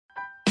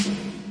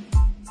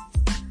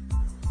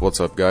What's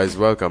up, guys?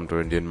 Welcome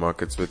to Indian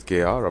Markets with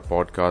KR, a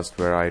podcast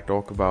where I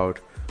talk about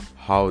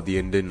how the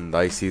Indian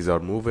indices are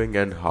moving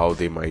and how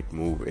they might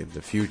move in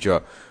the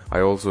future. I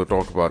also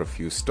talk about a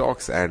few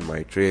stocks and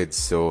my trades.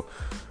 So,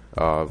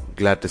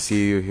 glad to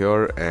see you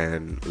here,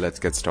 and let's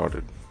get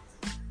started.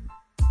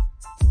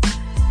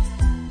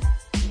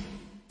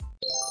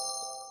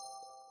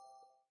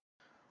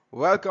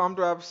 Welcome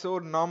to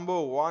episode number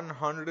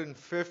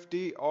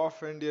 150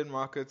 of Indian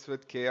Markets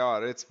with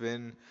KR. It's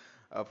been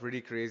a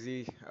pretty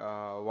crazy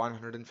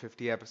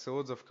 150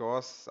 episodes, of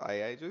course.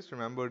 I just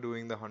remember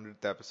doing the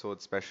 100th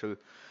episode special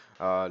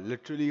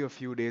literally a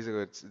few days ago.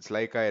 It's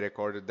like I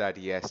recorded that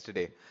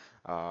yesterday.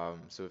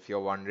 So if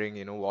you're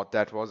wondering, what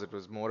that was, it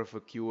was more of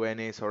a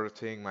Q&A sort of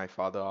thing. My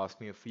father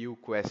asked me a few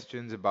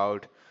questions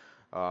about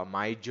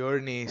my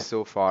journey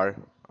so far,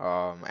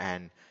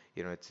 and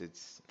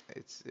it's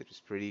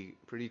pretty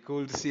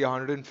cool to see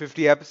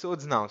 150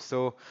 episodes now.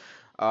 So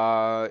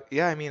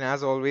yeah, I mean,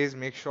 as always,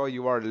 make sure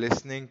you are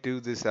listening to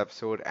this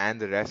episode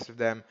and the rest of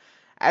them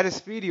at a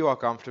speed you are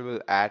comfortable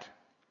at.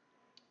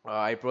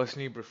 I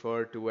personally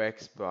prefer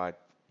 2x, but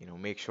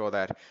make sure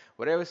that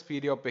whatever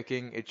speed you're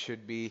picking, it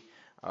should be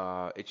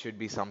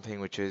something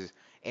which is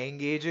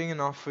engaging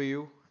enough for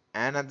you,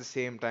 and at the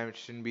same time, it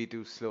shouldn't be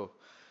too slow.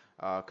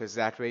 Because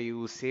that way you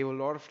will save a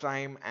lot of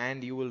time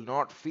and you will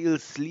not feel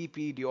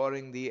sleepy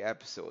during the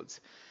episodes.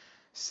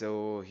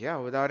 So, yeah,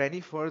 without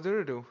any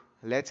further ado,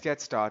 let's get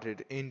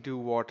started into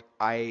what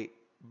I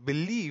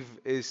believe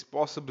is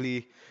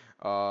possibly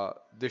the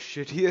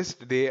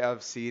shittiest day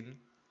I've seen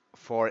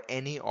for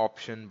any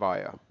option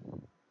buyer.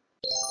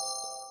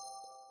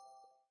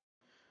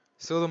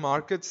 So the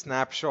market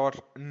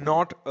snapshot,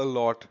 not a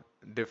lot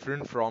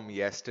different from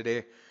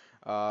yesterday.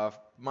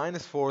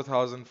 Minus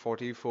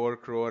 4,044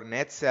 crore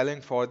net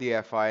selling for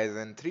the FIs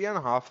and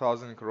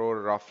 3,500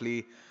 crore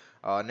roughly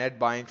net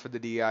buying for the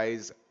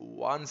DIs.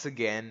 Once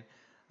again,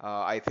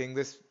 I think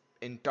this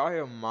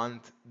entire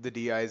month the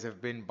DIs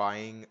have been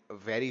buying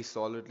very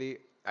solidly.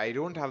 I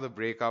don't have the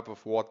breakup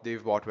of what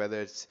they've bought, whether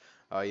it's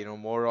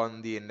more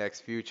on the index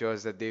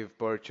futures that they've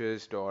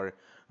purchased or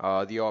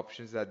the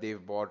options that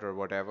they've bought or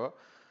whatever.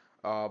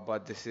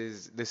 But this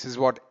is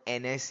what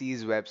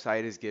NSE's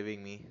website is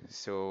giving me,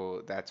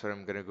 so that's what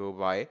I'm gonna go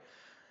by.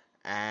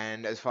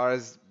 And as far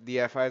as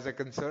the FIs are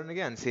concerned,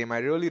 again, same. I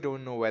really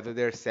don't know whether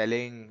they're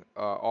selling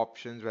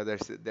options, whether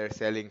they're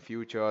selling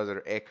futures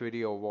or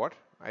equity or what.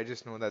 I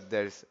just know that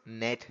there's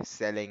net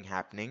selling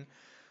happening.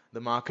 The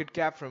market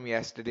cap from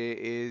yesterday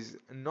is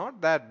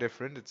not that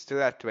different. It's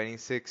still at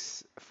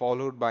 26,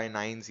 followed by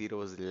 90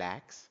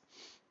 lakhs.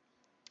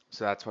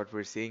 So that's what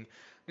we're seeing.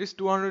 Just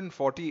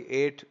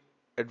 248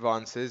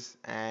 advances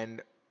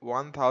and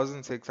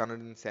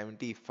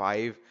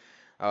 1,675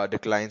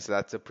 declines. So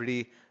that's a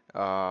pretty,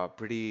 ra-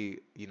 g-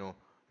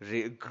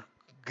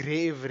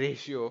 grave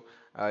ratio.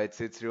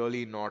 It's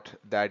really not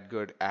that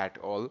good at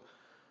all.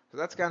 So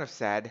that's kind of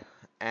sad.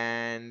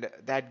 And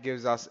that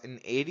gives us an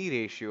AD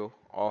ratio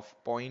of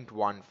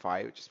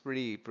 0.15, which is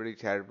pretty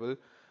terrible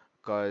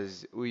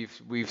because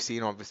we've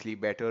seen obviously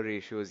better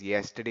ratios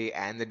yesterday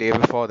and the day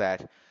before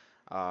that.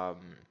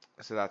 Um,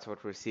 so that's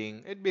what we're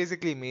seeing. It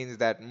basically means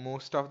that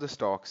most of the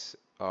stocks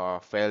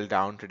fell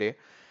down today.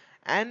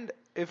 And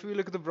if we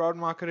look at the broad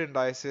market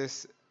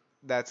indices,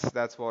 that's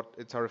what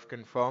it sort of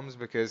confirms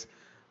because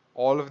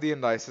all of the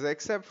indices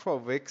except for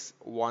VIX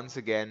once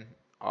again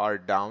are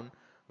down.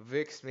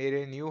 VIX made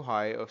a new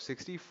high of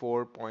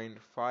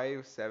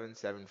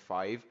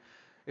 64.5775.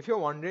 If you're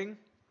wondering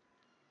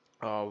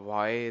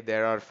why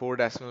there are four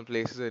decimal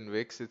places in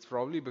VIX, it's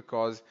probably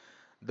because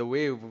the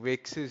way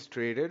VIX is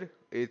traded,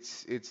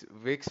 it's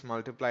VIX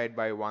multiplied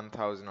by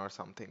 1,000 or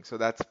something. So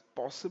that's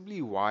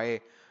possibly why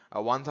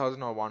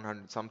 1,000 or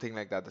 100, something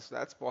like that. So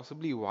that's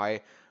possibly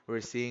why we're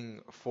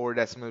seeing four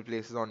decimal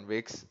places on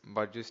VIX,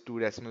 but just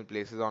two decimal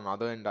places on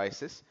other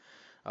indices.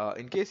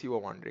 In case you were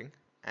wondering.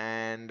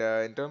 And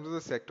in terms of the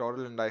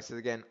sectoral indices,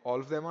 again, all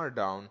of them are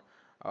down.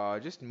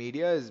 Just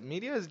media is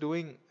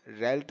doing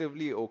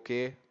relatively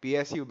okay.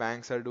 PSU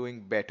banks are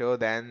doing better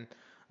than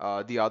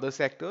the other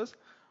sectors,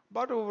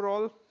 but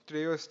overall,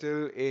 today was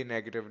still a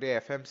negative day.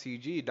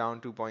 FMCG down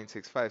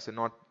 2.65, so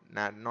not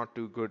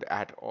too good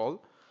at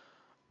all.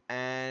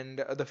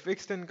 And the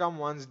fixed income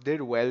ones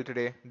did well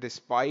today,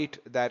 despite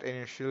that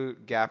initial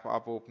gap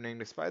up opening,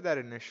 despite that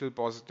initial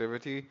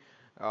positivity.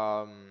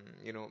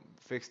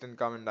 Fixed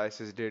income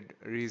indices did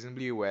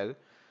reasonably well.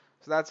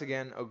 So that's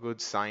again a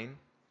good sign.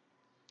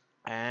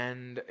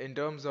 And in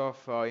terms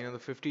of the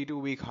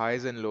 52-week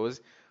highs and lows,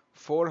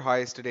 four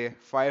highs today,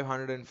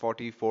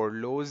 544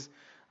 lows.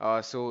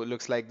 So it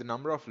looks like the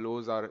number of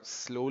lows are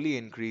slowly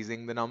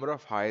increasing. The number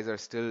of highs are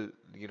still,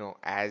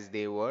 as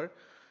they were.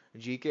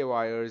 GK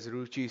Wires,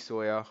 Ruchi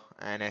Soya,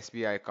 and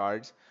SBI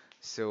Cards.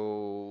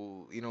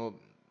 So,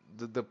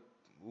 the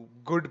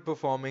good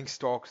performing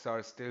stocks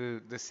are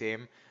still the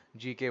same.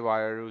 GK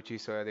Wire, Ruchi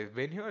Soya, they've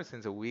been here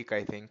since a week,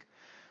 I think.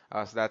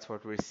 So that's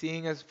what we're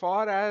seeing. As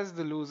far as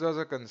the losers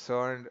are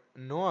concerned,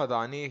 no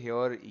Adani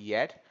here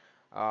yet,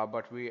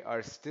 but we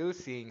are still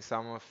seeing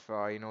some of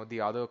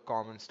the other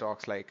common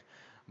stocks like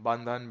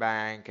Bandhan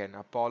Bank and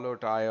Apollo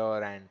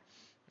Tyre and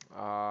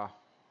uh,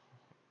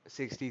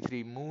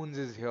 63 Moons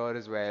is here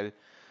as well.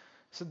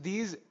 So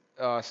these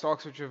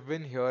stocks which have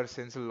been here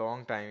since a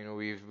long time,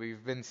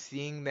 we've been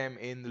seeing them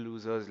in the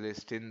losers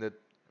list, in the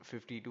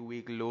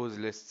 52-week lows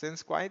list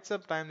since quite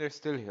some time. They're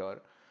still here.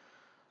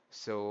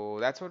 So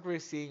that's what we're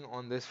seeing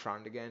on this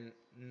front. Again,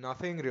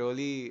 nothing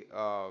really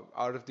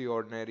out of the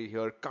ordinary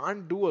here.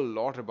 Can't do a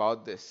lot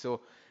about this.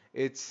 So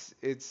it's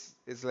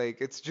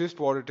like it's just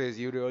what it is.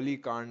 You really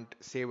can't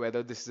say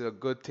whether this is a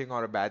good thing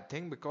or a bad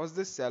thing because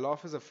this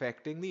sell-off is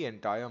affecting the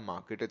entire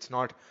market. It's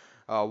not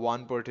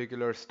one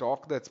particular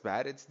stock that's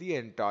bad. It's the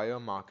entire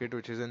market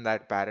which is in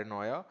that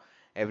paranoia.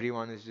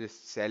 Everyone is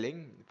just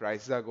selling.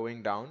 Prices are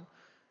going down.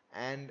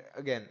 And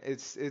again,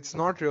 it's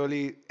not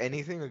really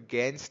anything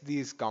against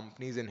these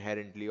companies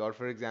inherently. Or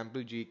for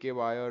example, GK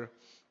Wire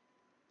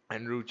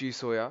and Ruchi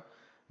Soya,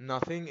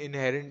 nothing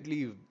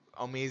inherently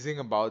amazing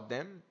about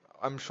them.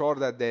 I'm sure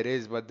that there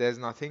is, but there's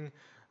nothing.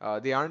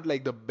 They aren't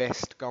like the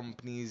best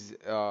companies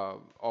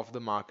of the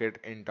market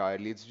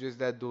entirely. It's just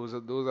that those are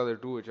the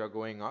two which are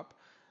going up.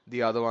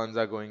 The other ones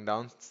are going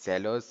down,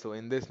 sellers. So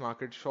in this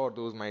market, sure,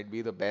 those might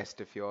be the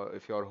best if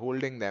you're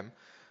holding them.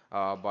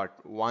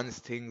 But once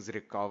things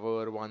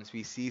recover, once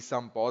we see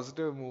some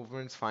positive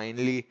movements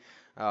finally,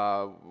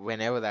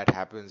 whenever that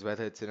happens,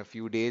 whether it's in a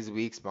few days,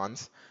 weeks,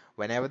 months,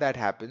 whenever that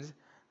happens,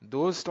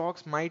 those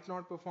stocks might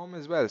not perform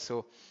as well.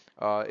 So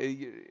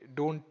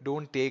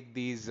don't take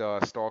these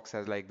stocks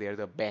as like they're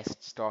the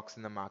best stocks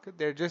in the market.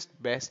 They're just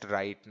best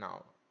right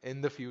now. In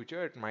the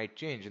future, it might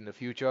change. In the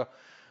future,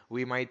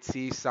 we might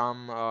see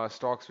some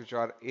stocks which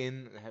have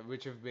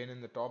been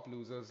in the top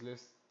losers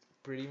list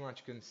pretty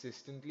much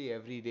consistently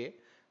every day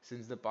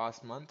since the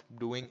past month,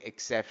 doing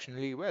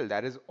exceptionally well.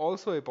 That is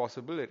also a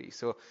possibility.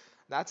 So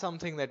that's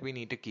something that we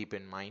need to keep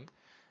in mind.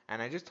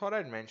 And I just thought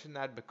I'd mention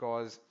that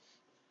because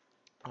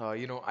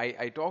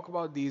I talk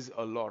about these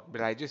a lot,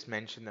 but I just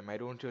mention them. I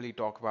don't really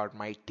talk about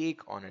my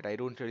take on it. I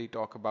don't really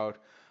talk about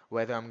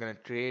whether I'm going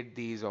to trade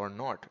these or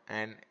not.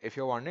 And if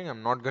you're wondering,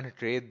 I'm not going to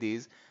trade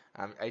these.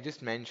 I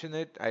just mention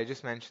it. I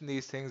just mention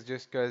these things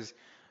just because,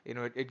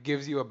 it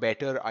gives you a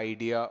better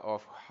idea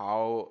of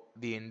how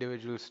the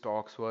individual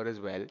stocks were as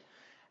well,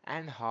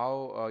 and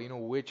how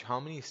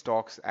many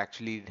stocks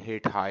actually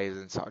hit highs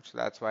and such.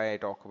 That's why I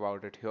talk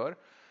about it here.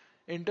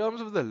 In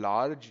terms of the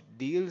large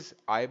deals,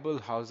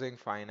 IBL Housing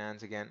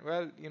Finance again,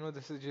 well,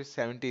 this is just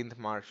 17th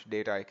March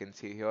data I can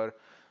see here.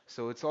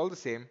 So it's all the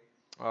same.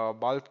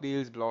 Bulk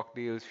deals, block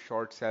deals,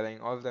 short selling,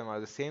 all of them are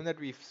the same that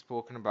we've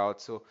spoken about.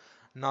 So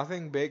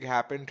nothing big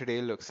happened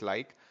today, looks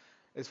like.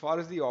 As far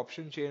as the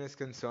option chain is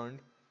concerned,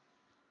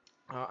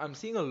 I'm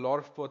seeing a lot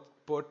of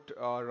put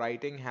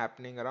writing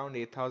happening around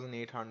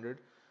 8,800,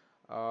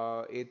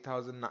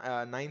 8,000,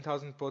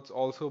 9,000 puts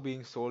also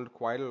being sold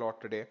quite a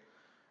lot today,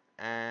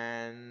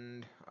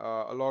 and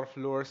a lot of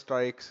lower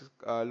strike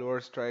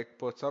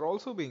puts are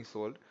also being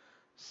sold.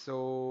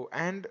 So,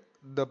 and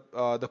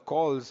the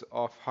calls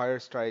of higher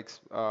strikes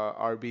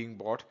are being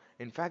bought.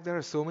 In fact, there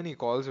are so many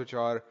calls which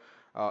are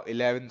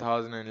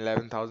 11,000 and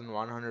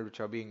 11,100 which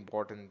are being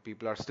bought, and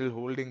people are still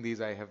holding these.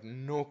 I have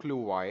no clue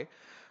why,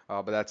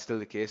 but that's still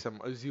the case. I'm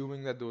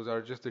assuming that those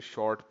are just the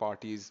short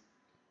parties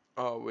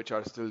which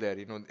are still there,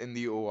 in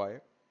the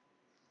OI,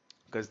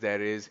 because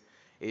there is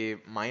a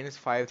minus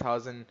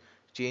 5,000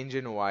 change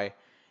in Y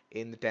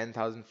in the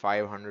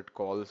 10,500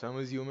 call. So I'm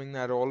assuming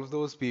that all of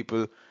those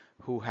people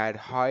who had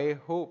high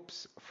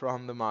hopes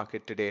from the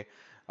market today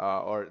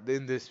or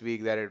in this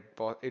week that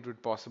it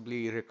would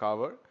possibly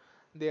recover,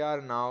 they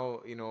are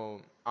now,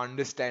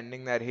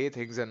 understanding that, hey,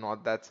 things are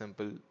not that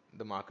simple.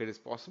 The market is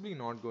possibly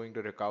not going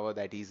to recover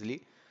that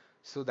easily.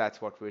 So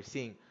that's what we're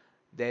seeing.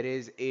 There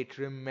is a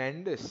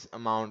tremendous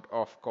amount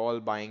of call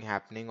buying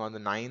happening on the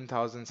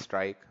 9,000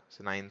 strike,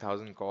 so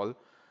 9,000 call,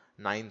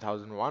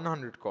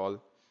 9,100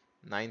 call,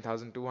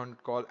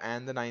 9,200 call,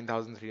 and the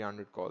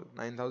 9,300 call.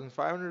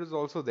 9,500 is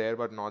also there,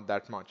 but not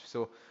that much.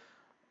 So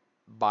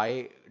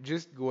by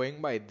just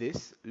going by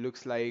this,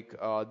 looks like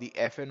the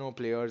FNO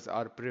players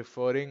are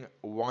preferring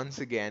once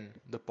again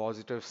the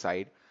positive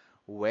side.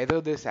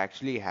 Whether this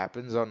actually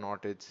happens or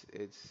not,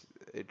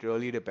 it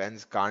really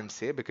depends. Can't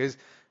say, because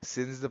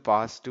since the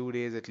past 2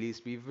 days at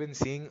least, we've been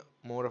seeing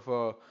more of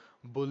a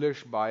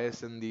bullish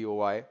bias in the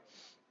OI.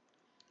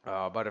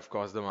 But of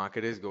course, the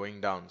market is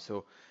going down.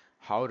 So,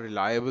 how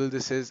reliable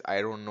this is,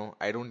 I don't know.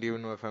 I don't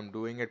even know if I'm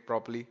doing it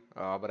properly.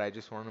 But I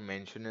just want to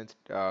mention it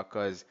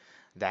because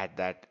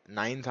that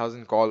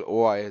 9,000 call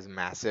OI is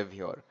massive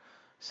here.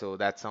 So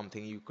that's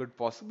something you could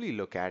possibly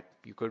look at.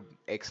 You could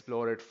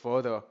explore it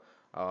further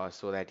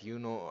so that you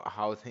know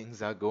how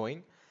things are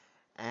going.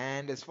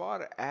 And as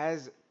far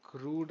as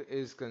crude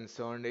is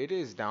concerned, it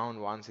is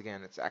down once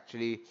again. It's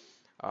actually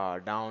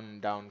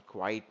down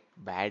quite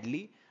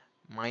badly,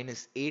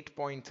 minus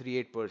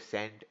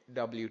 8.38%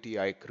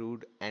 WTI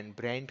crude, and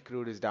Brent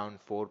crude is down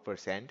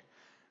 4%.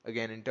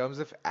 Again, in terms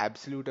of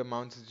absolute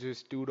amounts, it's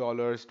just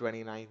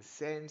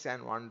 $2.29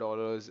 and $1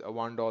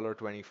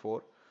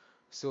 $1.24.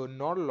 So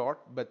not a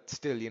lot, but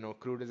still,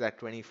 crude is at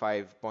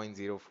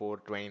 25.04,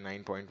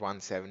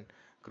 29.17.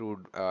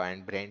 crude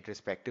and Brent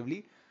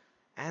respectively,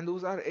 and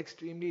those are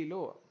extremely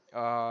low.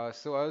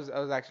 So I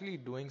was actually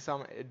doing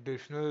some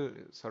additional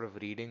sort of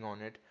reading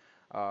on it.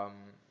 Um,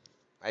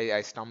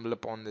 I stumbled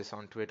upon this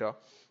on Twitter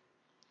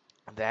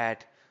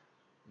that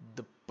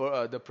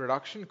the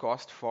production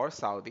cost for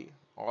Saudi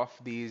of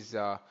these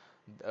of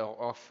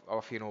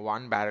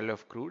 1 barrel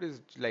of crude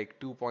is like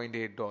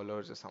 $2.8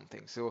 or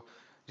something. So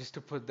just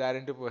to put that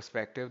into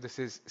perspective, this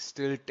is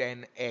still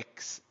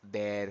 10x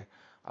their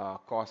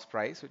cost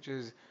price, which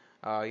is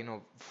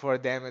for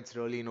them it's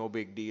really no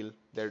big deal.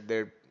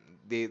 They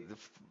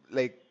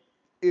like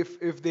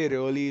if they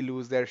really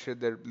lose their shit,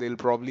 they'll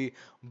probably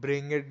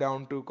bring it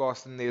down to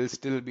cost and they'll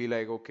still be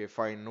like, okay,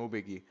 fine, no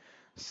biggie.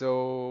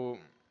 So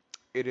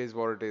it is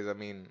what it is. I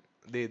mean,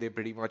 they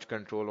pretty much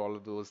control all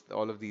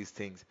of these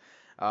things,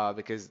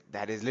 because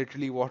that is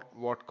literally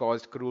what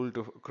caused crude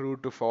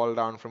to fall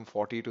down from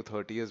 40 to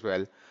 30 as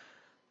well.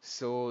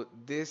 So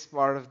this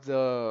part of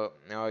the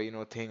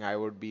thing I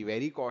would be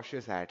very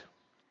cautious at.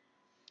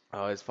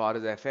 As far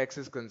as FX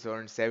is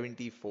concerned,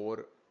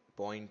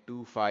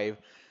 74.25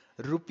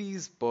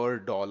 rupees per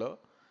dollar,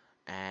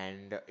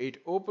 and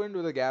it opened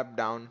with a gap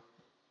down,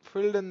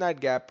 filled in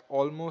that gap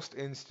almost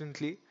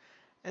instantly,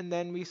 and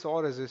then we saw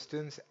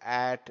resistance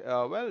at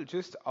well,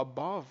 just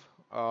above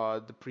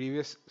the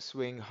previous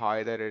swing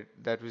high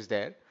that was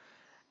there,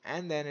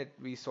 and then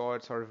we saw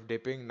it sort of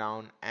dipping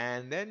down,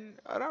 and then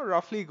around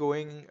roughly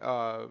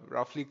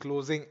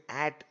closing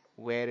at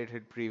where it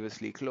had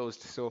previously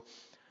closed. So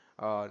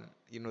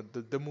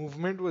the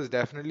movement was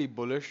definitely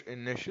bullish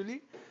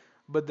initially,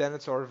 but then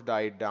it sort of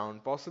died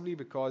down, possibly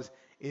because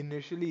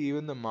initially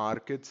even the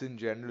markets in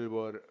general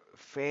were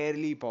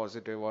fairly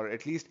positive, or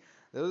at least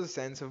there was a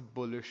sense of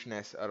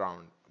bullishness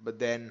around. But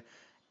then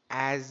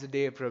as the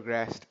day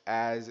progressed,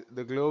 as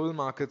the global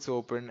markets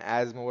opened,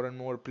 as more and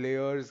more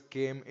players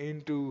came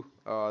into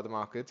the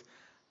markets,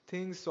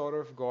 things sort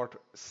of got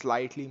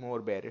slightly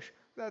more bearish.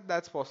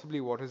 That's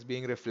possibly what is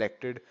being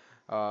reflected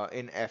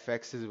in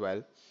FX as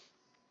well.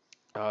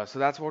 So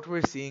that's what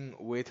we're seeing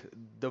with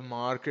the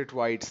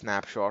market-wide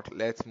snapshot.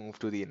 Let's move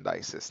to the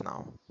indices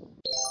now.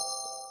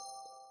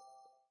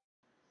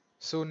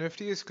 So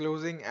Nifty is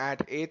closing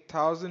at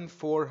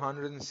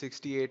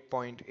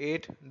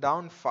 8,468.8,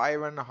 down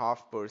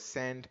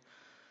 5.5%.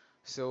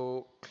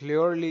 So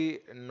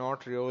clearly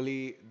not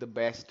really the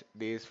best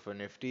days for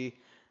Nifty.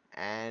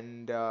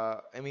 And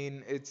I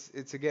mean, it's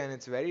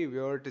very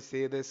weird to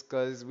say this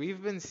because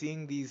we've been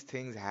seeing these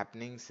things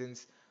happening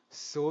since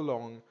so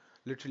long.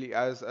 Literally,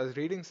 I was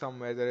reading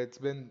somewhere that it's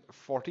been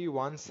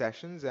 41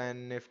 sessions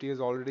and Nifty has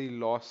already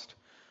lost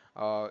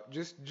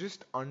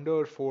just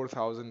under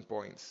 4,000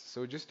 points.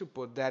 So just to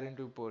put that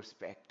into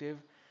perspective,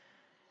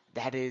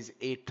 that is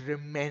a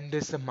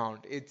tremendous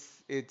amount.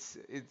 It's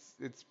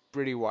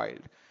pretty wild.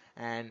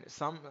 And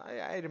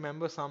I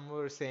remember some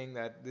were saying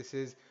that this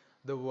is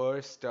the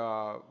worst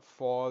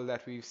fall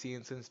that we've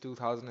seen since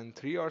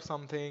 2003 or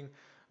something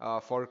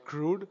for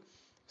crude.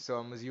 So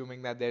I'm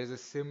assuming that there's a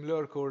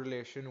similar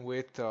correlation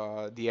with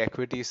the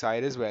equity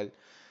side as well.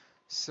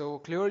 So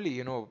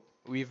clearly,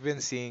 we've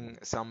been seeing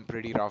some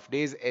pretty rough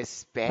days,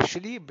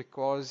 especially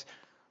because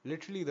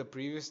literally the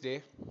previous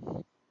day,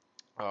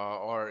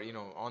 or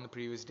on the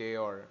previous day,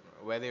 or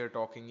whether you're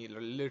talking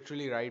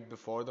literally right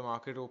before the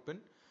market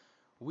open,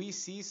 we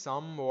see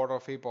somewhat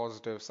of a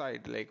positive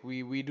side. Like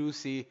we do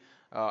see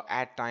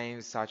at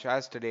times such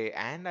as today,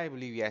 and I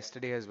believe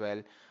yesterday as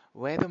well,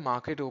 where the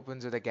market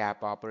opens with a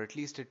gap up, or at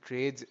least it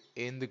trades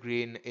in the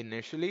green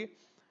initially,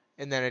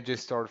 and then it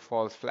just sort of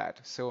falls flat.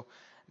 So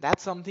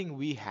that's something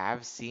we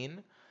have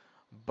seen,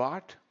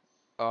 but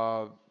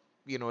uh,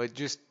 it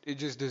just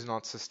does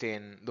not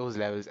sustain those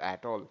levels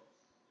at all.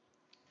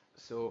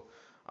 So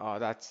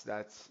that's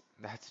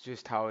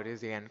just how it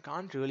is. And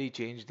can't really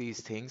change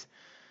these things.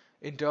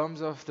 In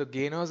terms of the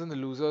gainers and the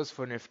losers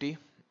for Nifty,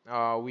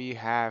 we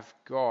have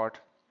got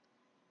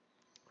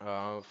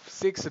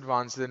 6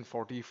 advances and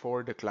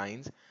 44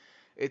 declines.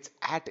 It's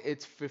at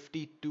its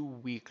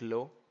 52-week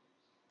low.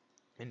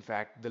 In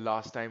fact, the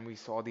last time we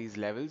saw these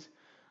levels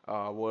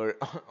were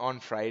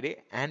on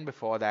Friday, and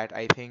before that,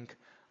 I think,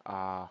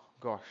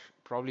 gosh,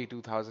 probably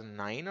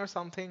 2009 or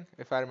something,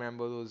 if I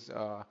remember those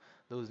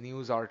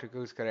news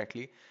articles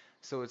correctly.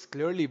 So it's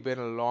clearly been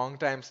a long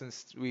time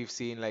since we've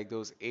seen like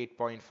those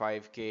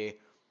 8.5K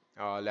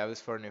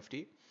levels for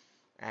Nifty.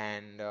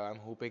 And I'm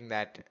hoping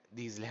that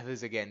these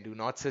levels again do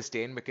not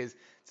sustain, because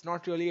it's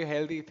not really a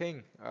healthy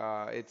thing.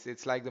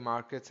 It's like the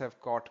markets have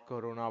caught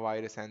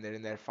coronavirus and they're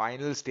in their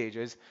final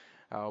stages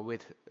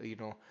with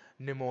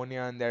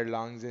pneumonia in their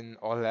lungs and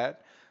all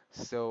that.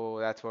 So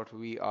that's what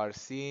we are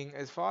seeing.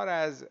 As far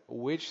as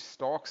which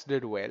stocks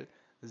did well,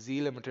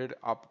 Z Limited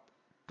up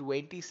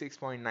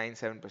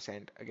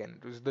 26.97%. Again,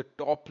 it was the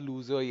top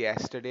loser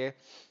yesterday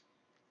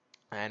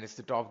and it's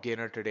the top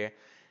gainer today.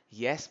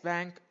 Yes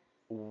Bank,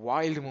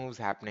 wild moves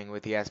happening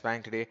with Yes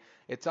Bank today.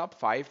 It's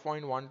up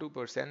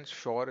 5.12%.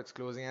 Sure, it's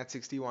closing at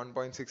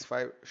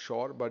 61.65.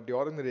 Sure, but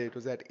during the day it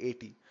was at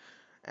 80.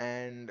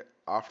 and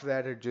after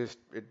that it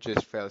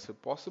just fell. So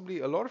possibly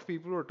a lot of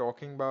people were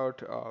talking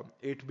about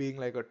it being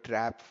like a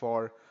trap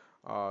for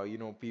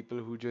people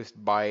who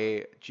just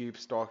buy cheap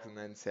stocks and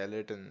then sell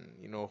it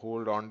and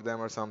hold on to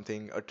them or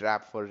something. A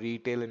trap for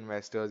retail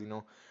investors,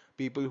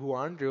 people who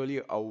aren't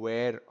really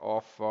aware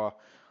of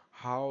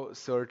how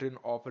certain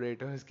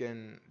operators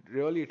can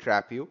really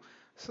trap you.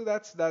 So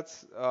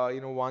that's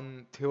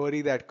one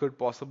theory that could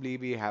possibly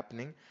be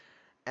happening.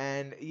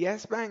 And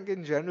Yes Bank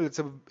in general,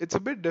 it's a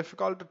bit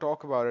difficult to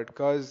talk about it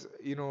because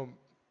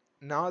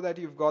now that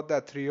you've got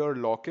that 3-year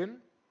lock-in,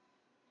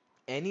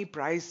 any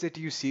price that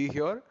you see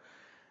here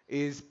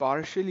is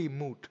partially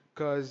moot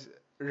because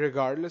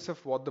regardless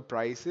of what the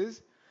price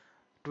is,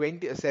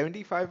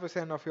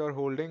 75% of your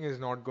holding is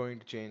not going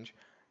to change.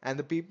 And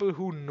the people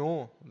who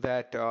know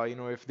that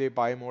if they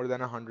buy more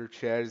than 100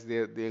 shares,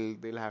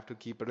 they'll have to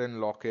keep it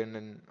in lock-in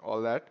and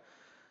all that.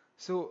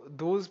 So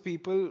those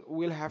people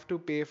will have to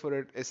pay for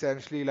it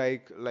essentially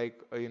like an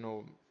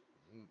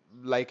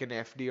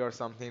FD or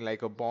something,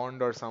 like a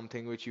bond or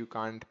something which you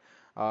can't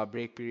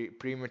break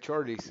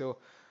prematurely. So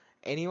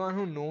anyone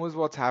who knows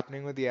what's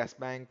happening with the S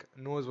Bank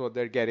knows what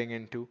they're getting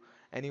into.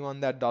 Anyone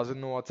that doesn't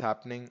know what's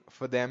happening,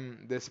 for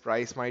them this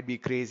price might be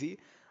crazy,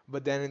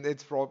 but then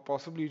it's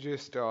possibly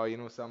just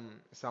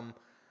some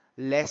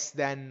less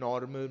than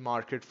normal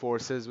market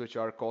forces which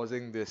are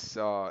causing this,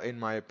 in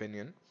my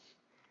opinion.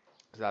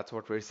 So that's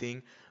what we're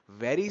seeing.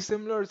 Very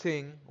similar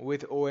thing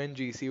with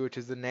ONGC, which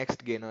is the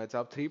next gainer. It's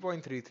up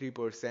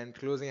 3.33%,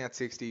 closing at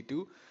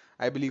 62.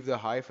 I believe the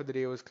high for the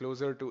day was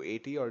closer to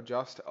 80 or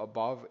just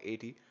above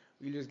 80.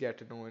 We'll just get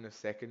to know in a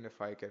second if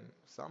I can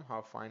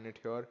somehow find it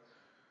here.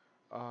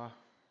 Uh,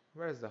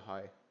 where's the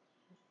high?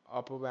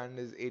 Upper band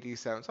is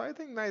 87. So I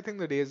think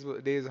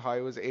the day's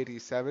high was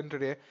 87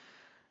 today,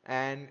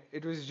 and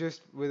it was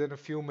just within a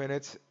few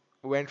minutes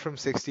went from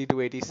 60 to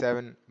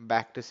 87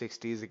 back to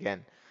 60s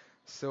again.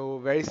 So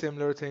very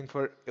similar thing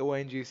for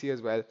ONGC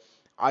as well.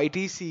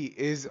 ITC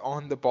is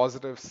on the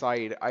positive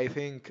side. I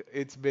think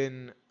it's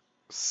been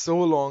so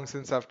long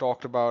since I've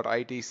talked about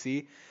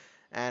ITC,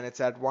 and it's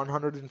at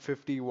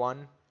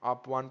 151,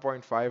 up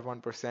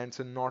 1.51%.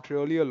 So not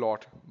really a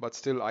lot, but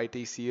still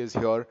ITC is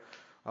here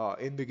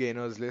in the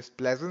gainers list.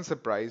 Pleasant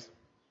surprise.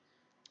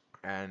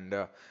 And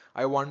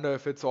I wonder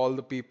if it's all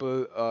the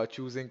people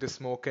choosing to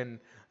smoke and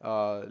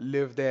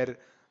live their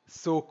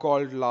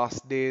so-called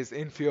last days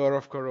in fear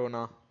of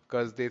corona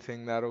because they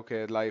think that,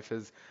 okay, life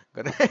is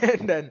gonna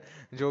end. And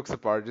jokes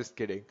apart, just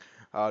kidding.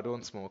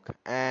 Don't smoke.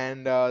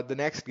 And the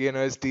next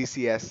gainer is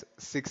TCS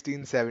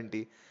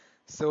 1670.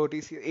 So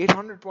TCS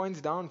 800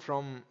 points down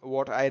from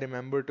what I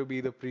remember to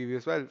be the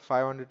previous, well,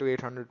 500 to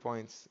 800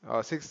 points,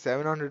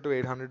 700 to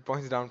 800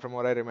 points down from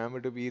what I remember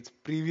to be its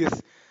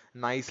previous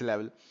nice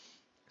level.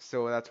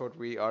 So that's what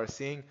we are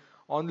seeing.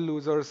 On the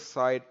losers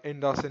side,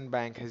 IndusInd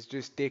Bank has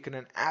just taken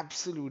an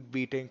absolute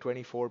beating,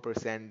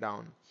 24%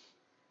 down.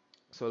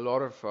 So a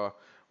lot of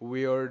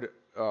weird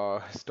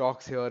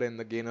stocks here in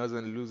the gainers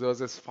and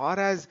losers. As far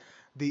as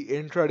the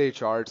intraday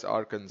charts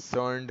are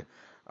concerned,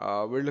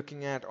 we're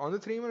looking at on the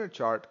 3-minute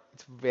chart.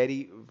 It's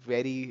very,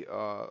 very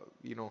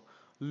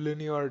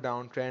linear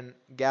downtrend.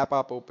 Gap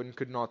up open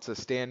could not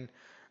sustain.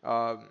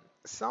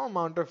 Some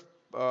amount of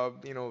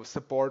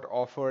support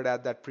offered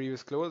at that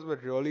previous close,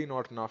 but really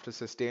not enough to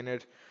sustain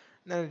it.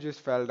 Then it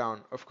just fell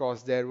down. Of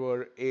course, there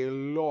were a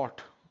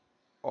lot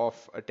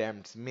of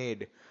attempts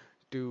made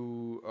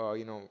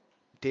to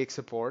take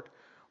support.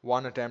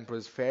 One attempt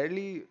was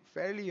fairly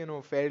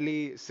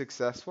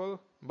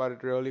successful, but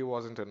it really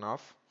wasn't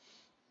enough.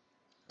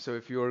 So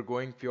if you are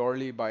going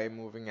purely by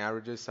moving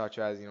averages, such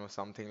as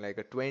something like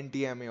a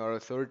 20 MA or a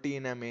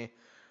 13 MA,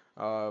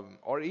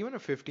 or even a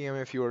 50 MA,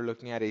 if you were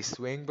looking at a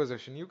swing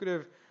position, you could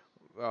have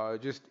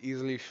just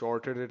easily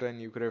shorted it and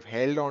you could have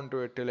held on to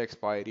it till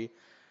expiry,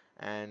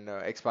 and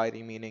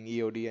expiry meaning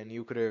EOD, and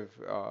you could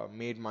have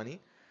made money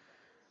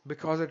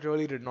because it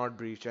really did not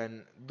breach,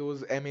 and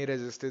those MA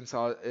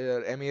resistances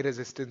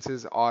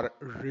are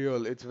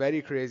real. It's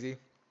very crazy.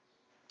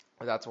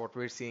 That's what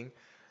we're seeing.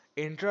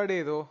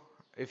 Intraday though,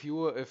 if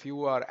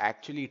you are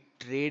actually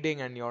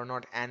trading and you're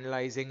not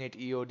analyzing it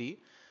EOD,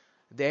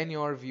 then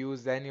your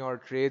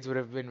trades would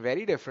have been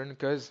very different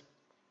because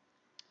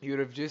you would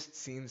have just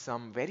seen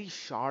some very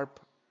sharp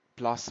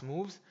plus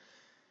moves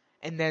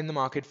and then the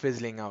market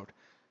fizzling out.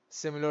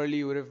 Similarly,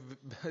 you would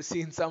have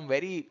seen some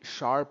very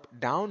sharp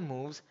down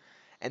moves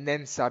and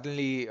then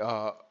suddenly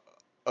uh,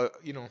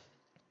 you know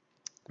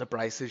the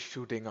price is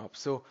shooting up.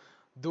 So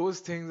those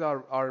things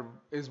are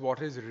is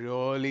what is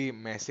really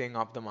messing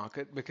up the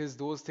market, because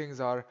those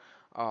things are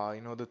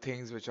the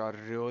things which are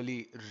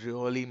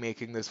really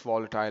making this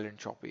volatile and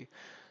choppy.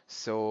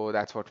 So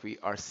that's what we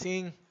are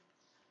seeing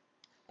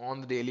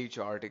on the daily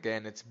chart.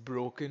 Again, it's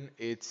broken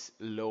its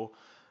low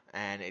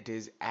and it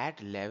is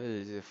at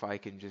levels, if I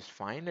can just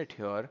find it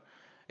here,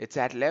 it's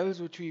at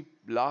levels which we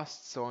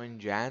last saw in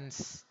Jan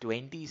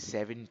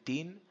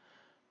 2017,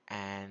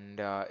 and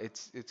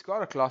it's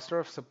got a cluster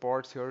of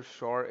supports here.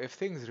 Sure, if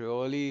things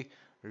really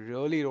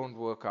don't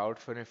work out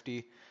for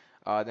Nifty,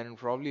 then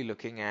probably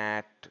looking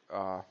at,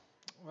 well,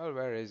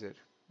 where is it?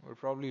 We're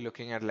probably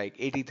looking at like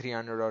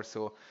 8,300 or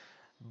so.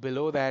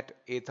 Below that,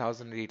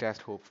 8,000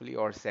 retest hopefully,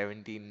 or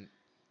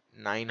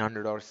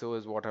 17,900 or so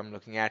is what I'm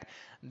looking at.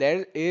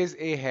 There is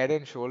a head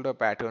and shoulder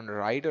pattern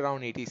right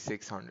around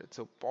 8,600.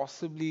 So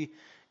possibly,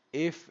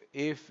 if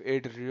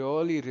it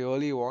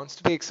really wants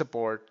to take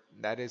support,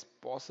 that is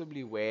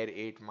possibly where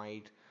it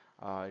might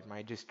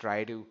just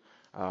try to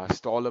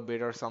stall a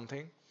bit or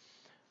something.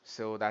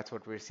 So that's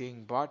what we're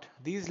seeing. But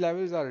these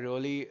levels are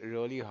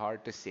really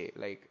hard to say.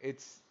 Like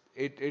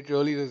it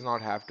really does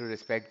not have to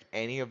respect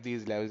any of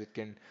these levels. It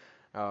can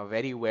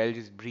very well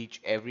just breach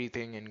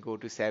everything and go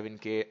to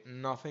 7K.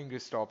 Nothing to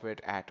stop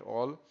it at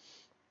all.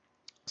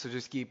 So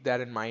just keep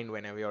that in mind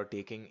whenever you're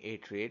taking a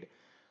trade.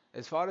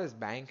 As far as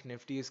Bank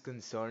Nifty is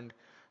concerned,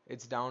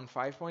 it's down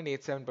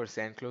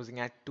 5.87%, closing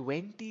at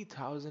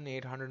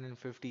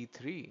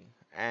 20,853,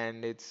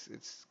 and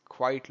it's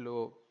quite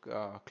low.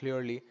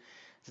 Clearly,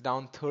 it's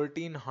down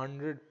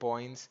 1,300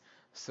 points.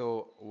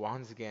 So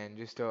once again,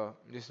 just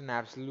an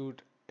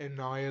absolute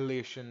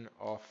annihilation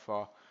of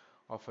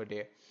a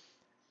day.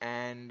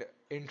 And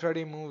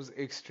intraday moves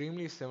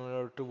extremely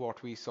similar to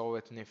what we saw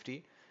with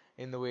Nifty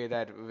in the way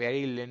that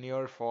very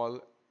linear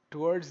fall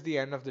towards the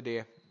end of the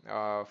day.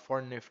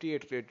 For Nifty,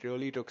 it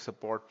really took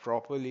support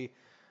properly,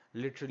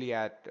 literally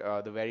at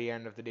the very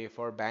end of the day.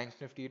 For Bank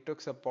Nifty, it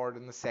took support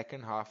in the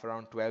second half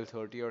around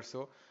 12:30 or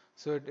so.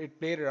 So it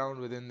played around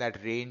within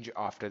that range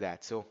after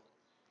that. So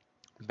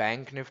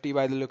Bank Nifty,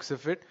 by the looks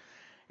of it,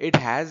 it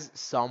has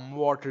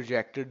somewhat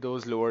rejected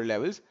those lower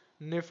levels.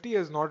 Nifty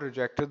has not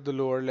rejected the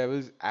lower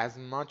levels as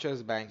much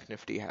as Bank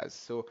Nifty has.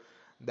 So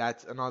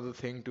that's another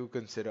thing to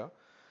consider.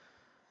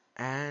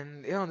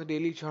 And yeah, on the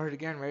daily chart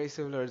again, very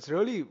similar. It's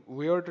really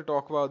weird to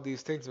talk about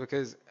these things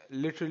because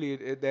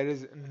literally there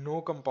is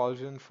no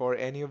compulsion for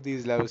any of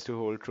these levels to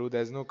hold true.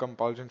 There's no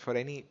compulsion for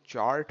any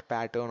chart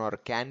pattern or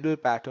candle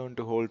pattern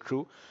to hold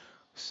true.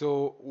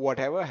 So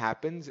whatever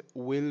happens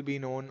will be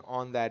known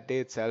on that day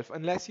itself,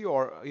 unless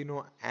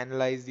you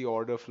analyze the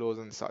order flows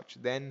and such.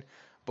 Then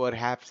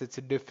perhaps it's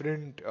a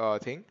different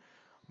thing.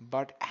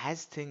 But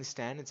as things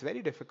stand, it's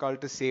very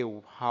difficult to say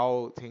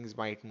how things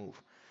might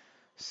move.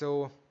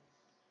 So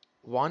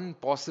one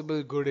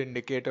possible good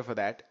indicator for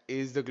that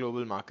is the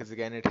global markets.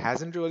 Again, it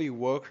hasn't really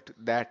worked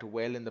that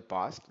well in the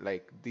past,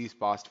 like these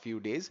past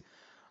few days,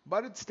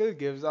 but it still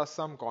gives us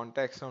some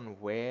context on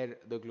where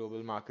the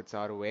global markets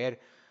are, where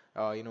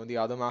the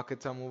other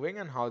markets are moving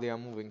and how they are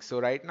moving.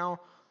 So right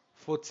now,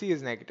 FTSE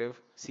is negative,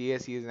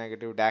 CSE is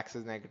negative, DAX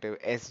is negative,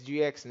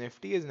 SGX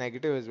Nifty is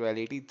negative as well.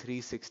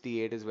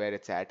 8368 is where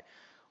it's at.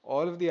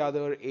 All of the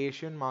other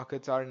Asian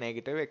markets are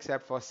negative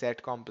except for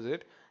Set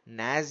Composite.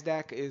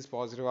 Nasdaq is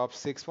positive, up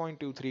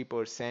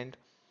 6.23%,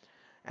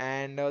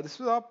 and this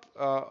was up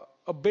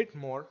a bit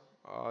more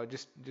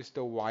just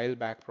a while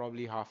back,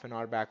 probably half an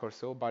hour back or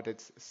so, but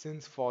it's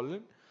since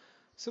fallen.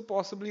 So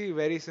possibly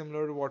very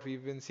similar to what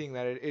we've been seeing,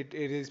 that it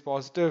is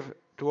positive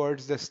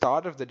towards the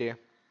start of the day,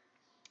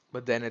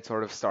 but then it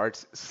sort of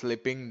starts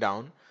slipping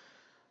down.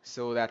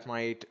 So that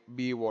might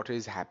be what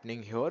is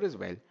happening here as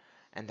well.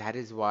 And that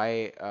is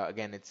why,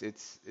 again,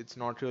 it's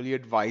not really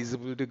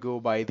advisable to go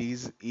by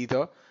these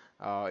either.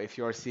 If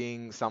you're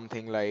seeing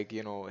something like,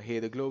 hey,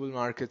 the global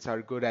markets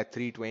are good at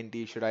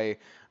 320, should I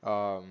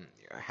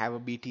have a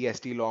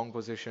BTST long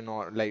position,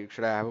 or like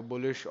should I have a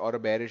bullish or a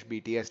bearish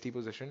BTST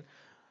position?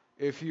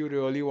 If you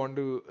really want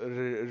to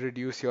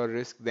reduce your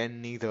risk,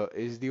 then neither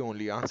is the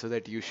only answer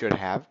that you should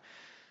have.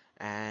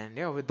 And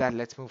yeah, with that,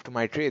 let's move to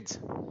my trades.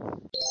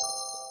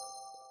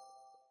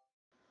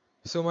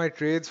 So my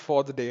trades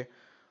for the day,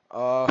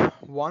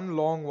 one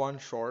long, one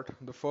short.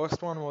 The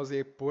first one was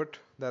a put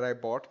that I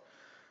bought,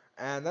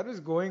 and that was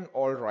going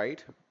all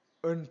right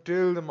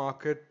until the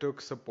market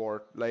took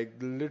support. Like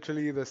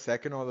literally the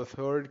second or the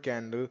third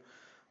candle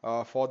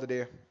for the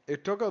day,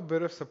 it took a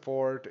bit of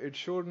support. It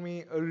showed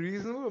me a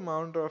reasonable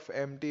amount of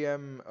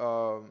MTM,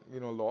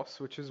 loss,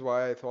 which is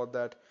why I thought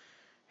that,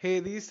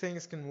 hey, these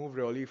things can move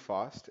really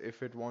fast.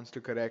 If it wants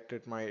to correct,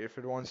 it might. If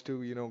it wants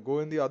to, go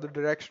in the other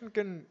direction,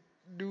 can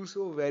do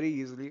so very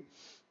easily,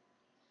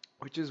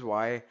 which is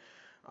why,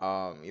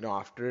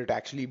 after it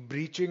actually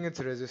breaching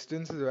its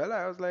resistance as well,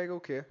 I was like,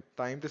 okay,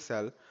 time to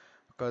sell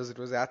because it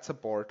was at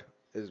support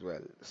as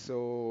well.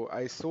 So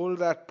I sold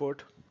that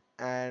put,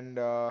 and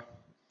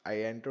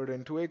I entered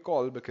into a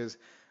call because,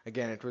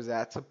 again, it was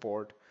at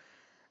support.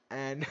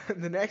 And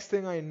the next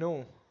thing I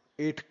know,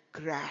 it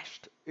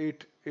crashed.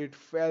 It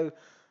fell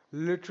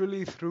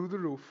literally through the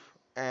roof,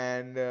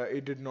 and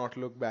it did not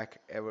look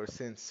back ever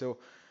since. So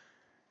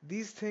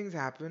these things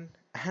happen,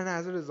 and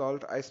as a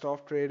result, I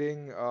stopped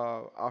trading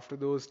after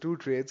those two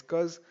trades.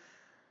 Because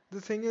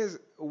the thing is,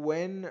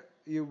 when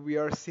we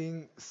are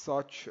seeing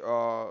such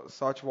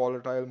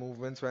volatile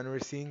movements, when we're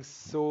seeing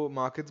so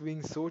markets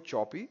being so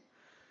choppy,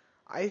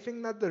 I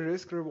think that the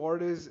risk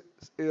reward is,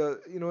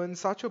 in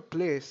such a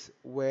place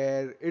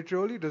where it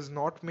really does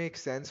not make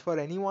sense for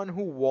anyone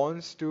who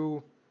wants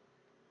to,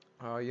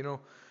 uh, you know,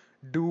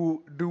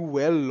 do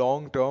well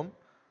long term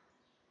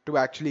to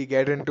actually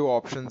get into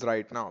options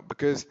right now,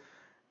 because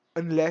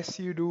unless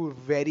you do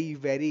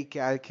very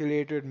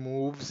calculated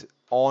moves,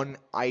 on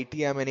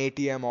ITM and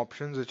ATM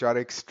options, which are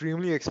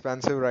extremely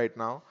expensive right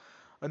now,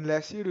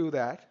 unless you do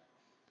that,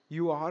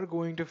 you are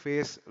going to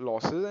face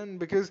losses. And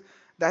because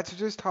that's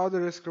just how the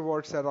risk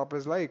reward setup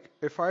is like.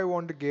 If I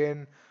want to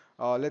gain,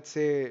 let's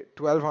say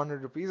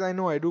 1200 rupees, I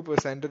know I do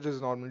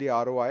percentages normally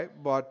ROI,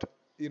 but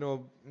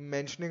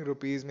mentioning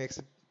rupees makes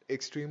it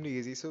extremely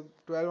easy. So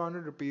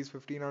 1200 rupees,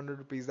 1500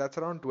 rupees, that's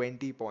around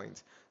 20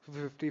 points.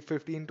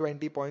 15,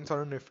 20 points on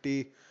a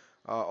Nifty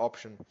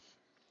option.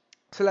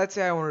 So let's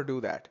say I want to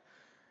do that.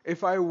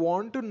 If I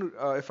want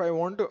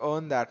to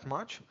earn that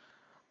much,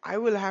 I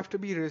will have to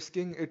be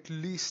risking at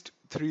least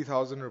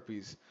 3000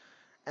 rupees.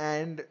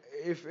 And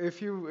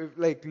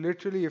like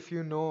literally, if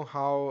you know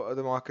how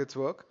the markets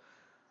work,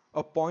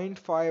 a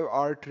point 0.5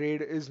 hour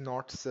trade is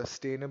not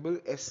sustainable,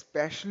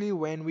 especially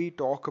when we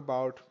talk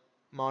about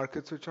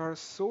markets which are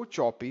so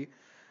choppy,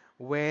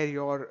 where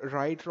your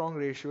right wrong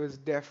ratio is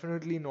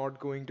definitely not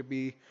going to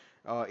be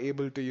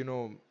able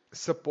to,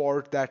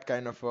 support that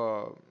kind of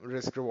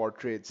risk reward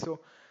trade.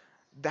 So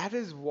that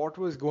is what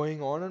was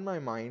going on in my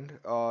mind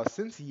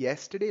since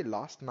yesterday,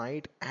 last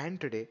night, and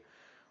today,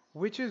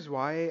 which is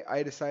why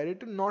I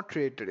decided to not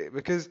trade today.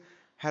 Because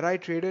had I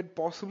traded,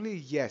 possibly,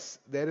 yes,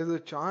 there is a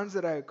chance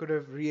that I could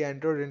have re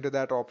entered into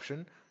that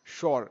option.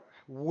 Sure.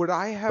 Would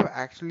I have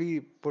actually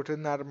put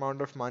in that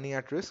amount of money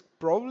at risk?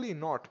 Probably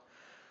not.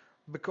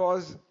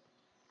 Because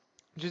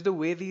just the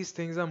way these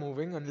things are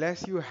moving,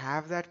 unless you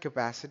have that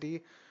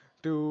capacity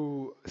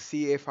to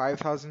see a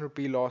 5,000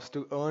 rupee loss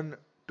to earn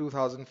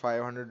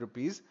 2,500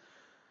 rupees,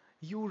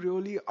 you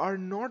really are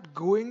not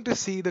going to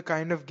see the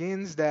kind of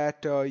gains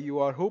that you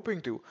are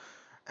hoping to.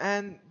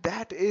 And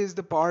that is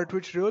the part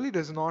which really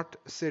does not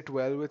sit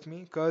well with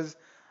me, because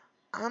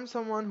I'm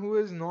someone who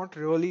is not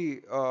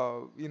really,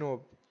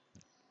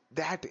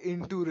 that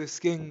into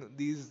risking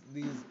these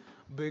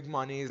big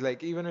monies.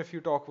 Like even if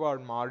you talk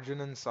about margin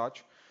and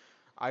such,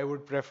 I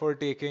would prefer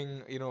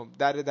taking,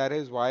 that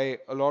is why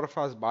a lot of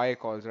us buy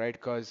calls, right?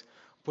 Because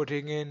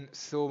putting in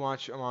so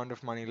much amount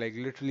of money, like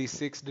literally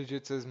 6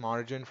 digits as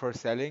margin for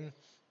selling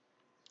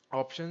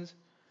options,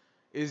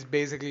 is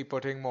basically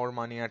putting more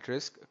money at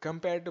risk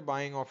compared to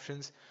buying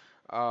options.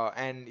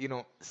 And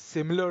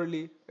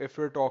similarly, if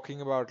we're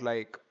talking about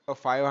like a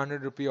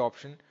 500 rupee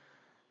option,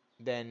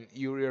 then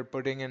you're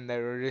putting in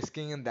there,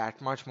 risking in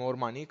that much more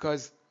money,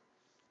 because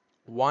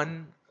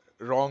one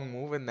wrong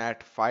move in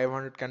that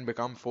 500 can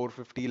become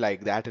 450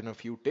 like that in a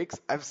few ticks.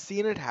 I've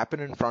seen it happen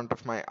in front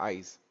of my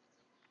eyes,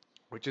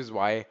 which is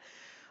why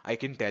I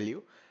can tell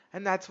you.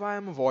 And that's why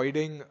I'm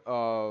avoiding,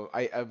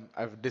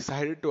 I've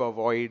decided to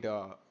avoid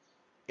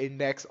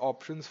index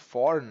options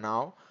for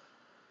now.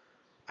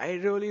 I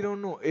really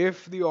don't know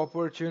if the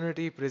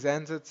opportunity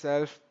presents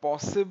itself,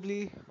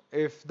 possibly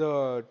if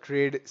the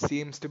trade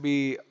seems to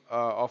be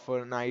of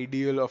an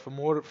ideal, of a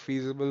more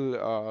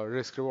feasible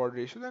risk reward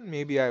ratio, then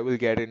maybe I will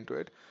get into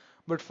it.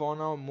 But for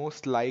now,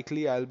 most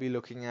likely I'll be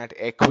looking at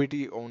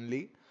equity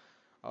only.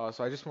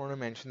 So I just want to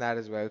mention that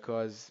as well,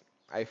 because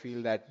I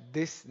feel that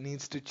this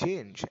needs to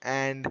change,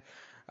 and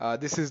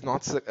this is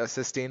not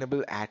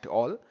sustainable at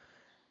all.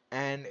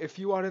 And if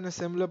you are in a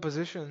similar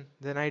position,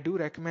 then I do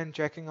recommend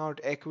checking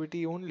out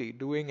equity only,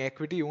 doing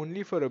equity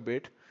only for a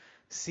bit,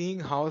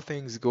 seeing how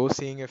things go,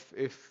 seeing if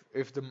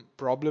the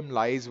problem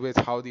lies with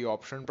how the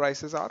option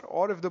prices are,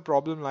 or if the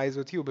problem lies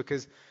with you,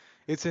 because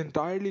it's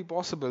entirely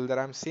possible that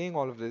I'm saying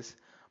all of this,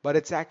 but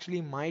it's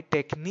actually my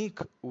technique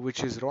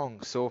which is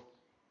wrong. So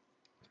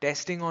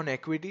testing on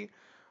equity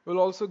will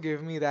also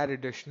give me that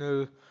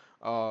additional,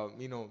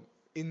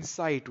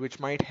 insight which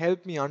might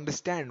help me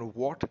understand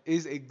what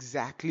is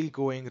exactly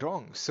going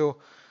wrong. So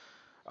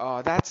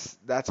that's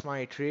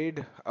my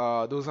trade.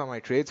 Those are my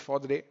trades for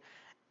the day,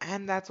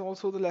 and that's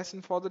also the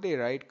lesson for the day,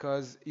 right?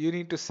 Because you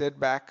need to sit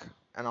back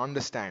and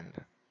understand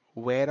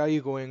where are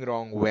you going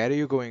wrong, where are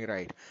you going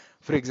right.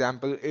 For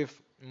example,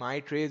 if my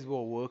trades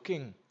were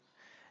working,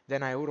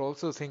 then I would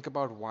also think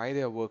about why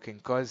they're working.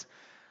 Because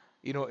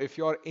if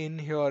you're in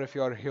here, if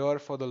you're here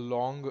for the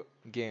long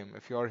game,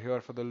 if you're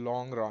here for the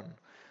long run,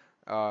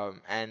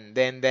 and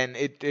then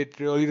it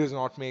really does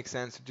not make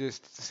sense to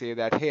just say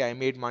that, hey, I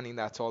made money,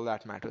 that's all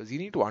that matters. You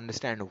need to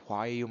understand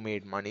why you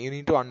made money. You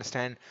need to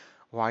understand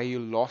why you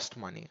lost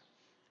money.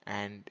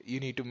 And you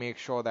need to make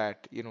sure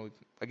that,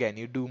 again,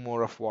 you do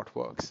more of what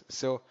works.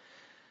 So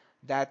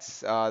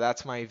that's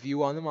my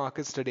view on the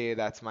markets today.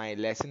 That's my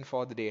lesson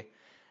for the day.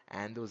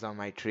 And those are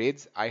my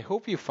trades. I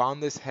hope you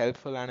found this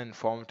helpful and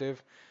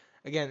informative.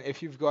 Again,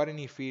 if you've got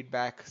any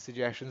feedback,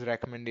 suggestions,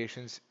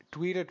 recommendations,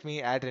 tweet at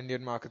me at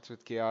Indian Markets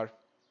with KR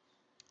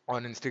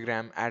on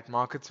Instagram, at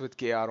Markets with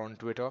KR on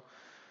Twitter.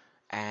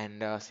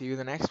 And see you in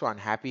the next one.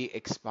 Happy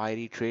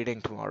expiry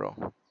trading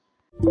tomorrow.